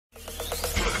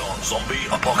Zombie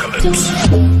apocalypse.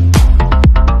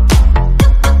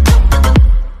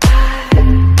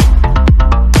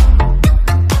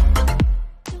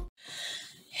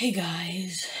 Hey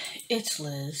guys, it's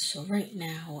Liz. So right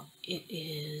now it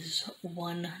is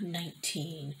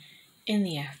 1:19 in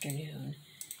the afternoon,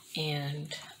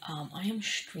 and I am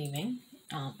streaming.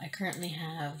 I currently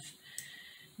have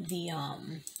the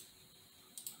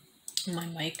my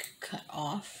mic cut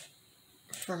off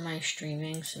for my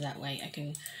streaming, so that way I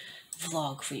can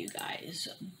vlog for you guys.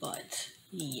 But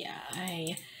yeah,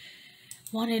 I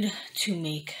wanted to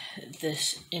make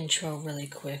this intro really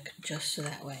quick just so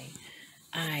that way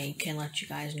I can let you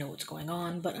guys know what's going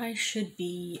on, but I should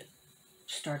be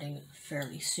starting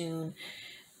fairly soon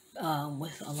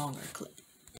with a longer clip.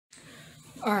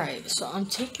 Alright, so I'm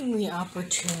taking the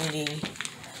opportunity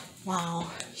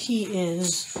while he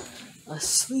is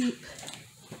asleep,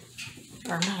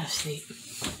 or not asleep,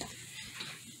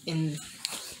 in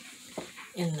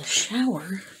the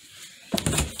shower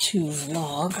to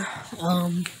vlog.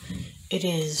 It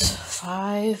is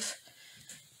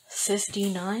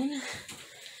 5:59.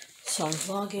 So I'm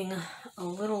vlogging a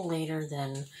little later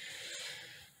than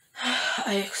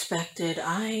I expected.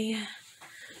 I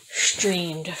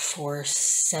streamed for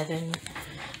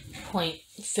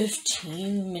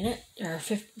 7.15 minutes, or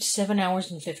 7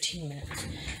 hours and 15 minutes.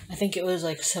 I think it was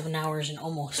like 7 hours and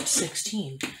almost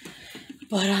 16.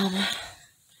 But,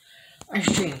 I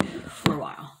streamed for a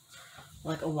while.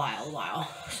 Like a while.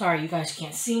 Sorry, you guys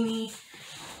can't see me.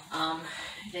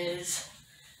 It is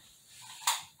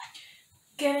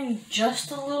getting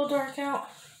just a little dark out.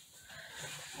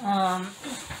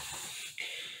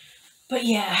 But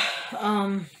yeah,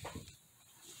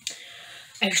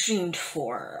 I streamed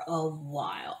for a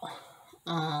while.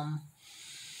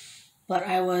 But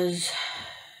I was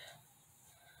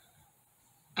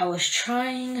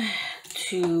trying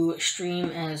to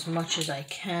stream as much as I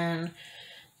can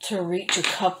to reach a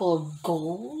couple of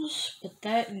goals, but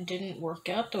that didn't work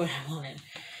out the way I wanted.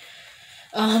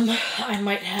 I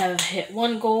might have hit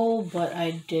one goal, but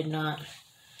I did not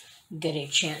get a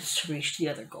chance to reach the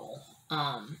other goal.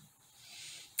 I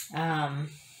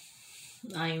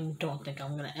don't think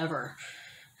I'm gonna ever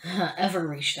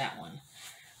reach that one.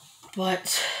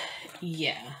 But,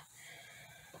 yeah.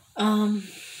 But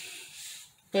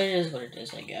it is what it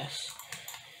is, I guess.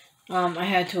 I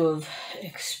had to have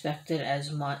expected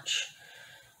as much,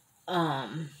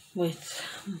 with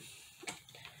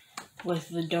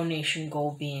the donation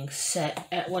goal being set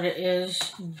at what it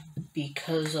is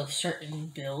because of certain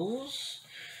bills.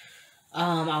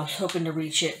 I was hoping to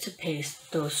reach it to pay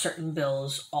those certain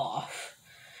bills off,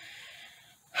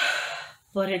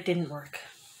 but it didn't work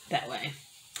that way.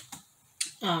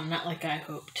 Not like I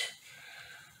hoped.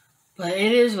 But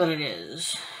it is what it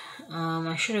is.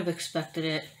 I should have expected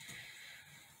it.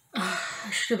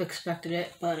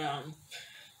 But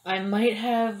I might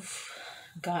have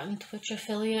gotten Twitch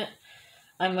affiliate.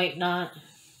 I might not.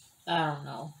 I don't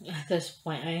know. At this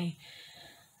point,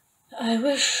 I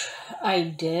wish I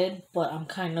did, but I'm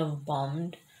kind of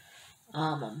bummed.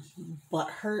 I'm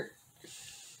butthurt.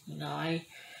 You know, I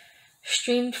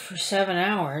streamed for 7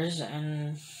 hours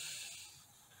and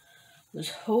was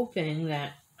hoping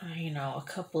that, a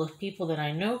couple of people that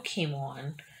I know came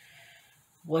on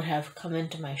would have come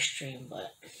into my stream,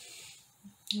 but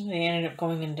they ended up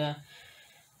going into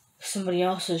somebody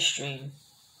else's stream.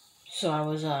 So I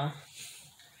was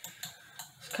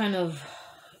kind of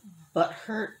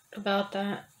butthurt about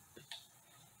that.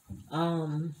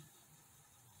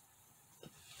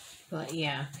 But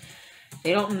yeah,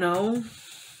 they don't know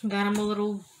that I'm a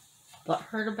little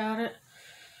butthurt about it.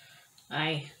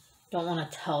 I don't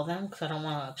want to tell them because I don't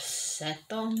want to upset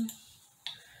them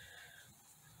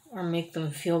or make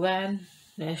them feel bad.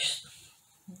 Like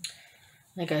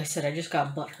I said, I just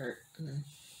got butthurt.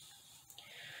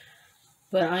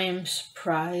 But I am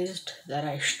surprised that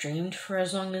I streamed for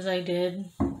as long as I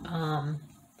did.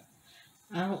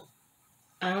 I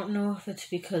don't know if it's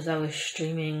because I was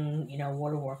streaming,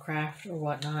 World of Warcraft or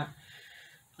whatnot.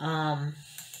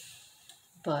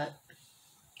 But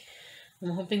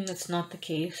I'm hoping that's not the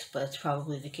case, but it's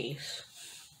probably the case.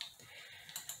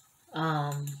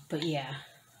 But yeah.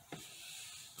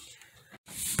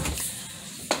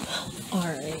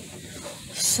 Alright.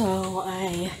 So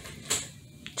I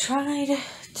tried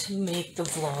to make the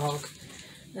vlog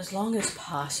as long as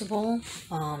possible.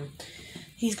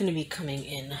 He's going to be coming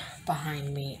in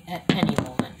behind me at any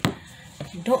moment.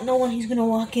 Don't know when he's going to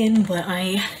walk in, but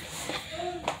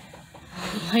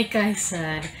like I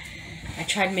said, I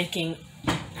tried making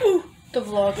the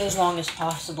vlog as long as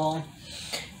possible.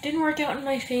 Didn't work out in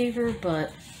my favor,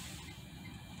 but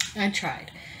I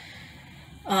tried.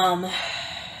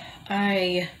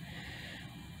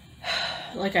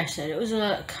 Like I said, it was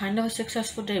a kind of a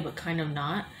successful day, but kind of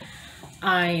not.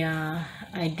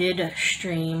 I did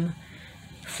stream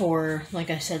for, like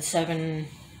I said,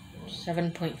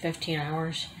 7.15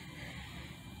 hours.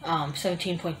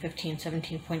 17.15,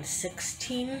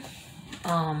 17.16.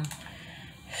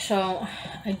 So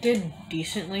I did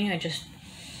decently. I just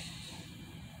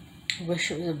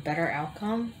wish it was a better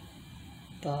outcome,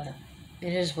 but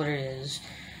it is what it is.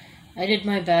 I did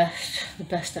my best, the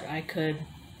best that I could,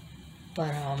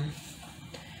 but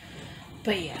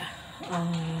yeah,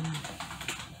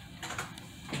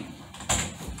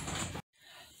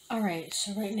 alright,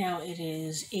 so right now it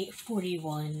is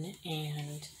 8:41,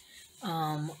 and,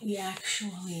 we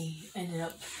actually ended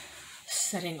up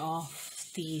setting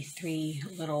off the 3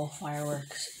 little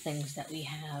fireworks things that we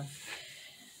have.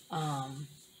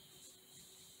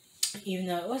 Even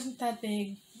though it wasn't that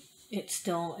big, it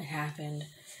happened.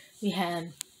 We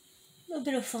had a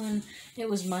bit of fun. It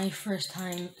was my first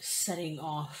time setting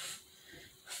off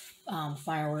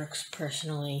fireworks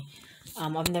personally.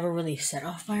 I've never really set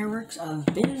off fireworks. I've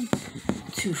been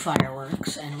to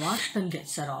fireworks and watched them get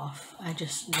set off. I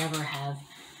just never have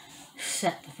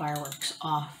set the fireworks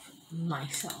off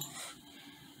myself.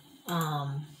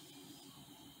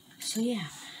 So yeah,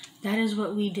 that is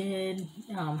what we did.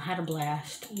 Had a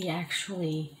blast.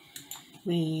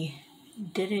 We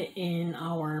did it in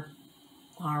our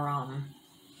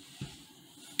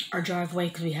driveway,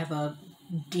 because we have a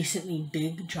decently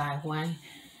big driveway.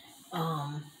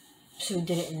 So we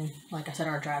did it in, like I said,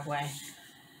 our driveway.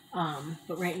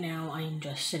 But right now I am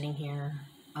just sitting here,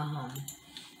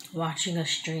 watching a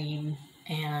stream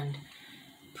and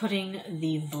putting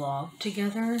the vlog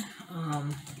together,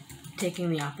 taking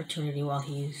the opportunity while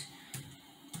he's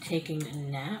taking a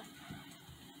nap.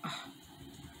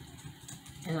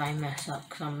 And I mess up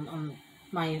because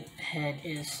my head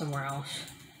is somewhere else.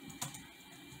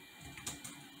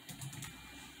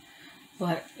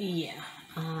 But yeah,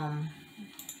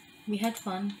 we had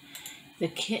fun. The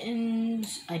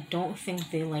kittens, I don't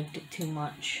think they liked it too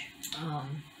much.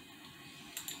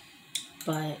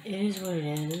 But it is what it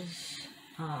is.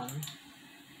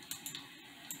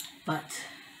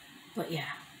 But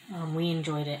yeah, we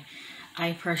enjoyed it.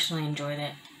 I personally enjoyed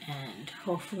it, and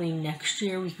hopefully next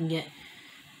year we can get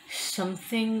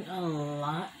something a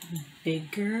lot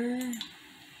bigger.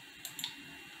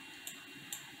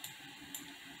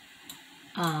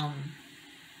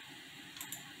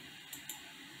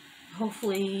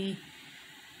 Hopefully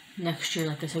next year,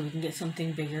 like I said, we can get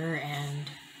something bigger,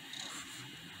 and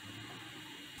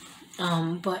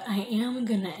but I am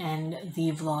gonna end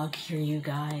the vlog here, you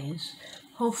guys.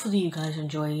 Hopefully you guys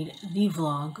enjoyed the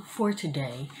vlog for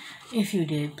today. If you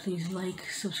did, please like,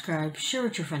 subscribe, share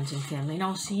with your friends and family, and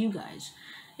I'll see you guys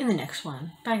in the next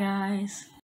one. Bye, guys.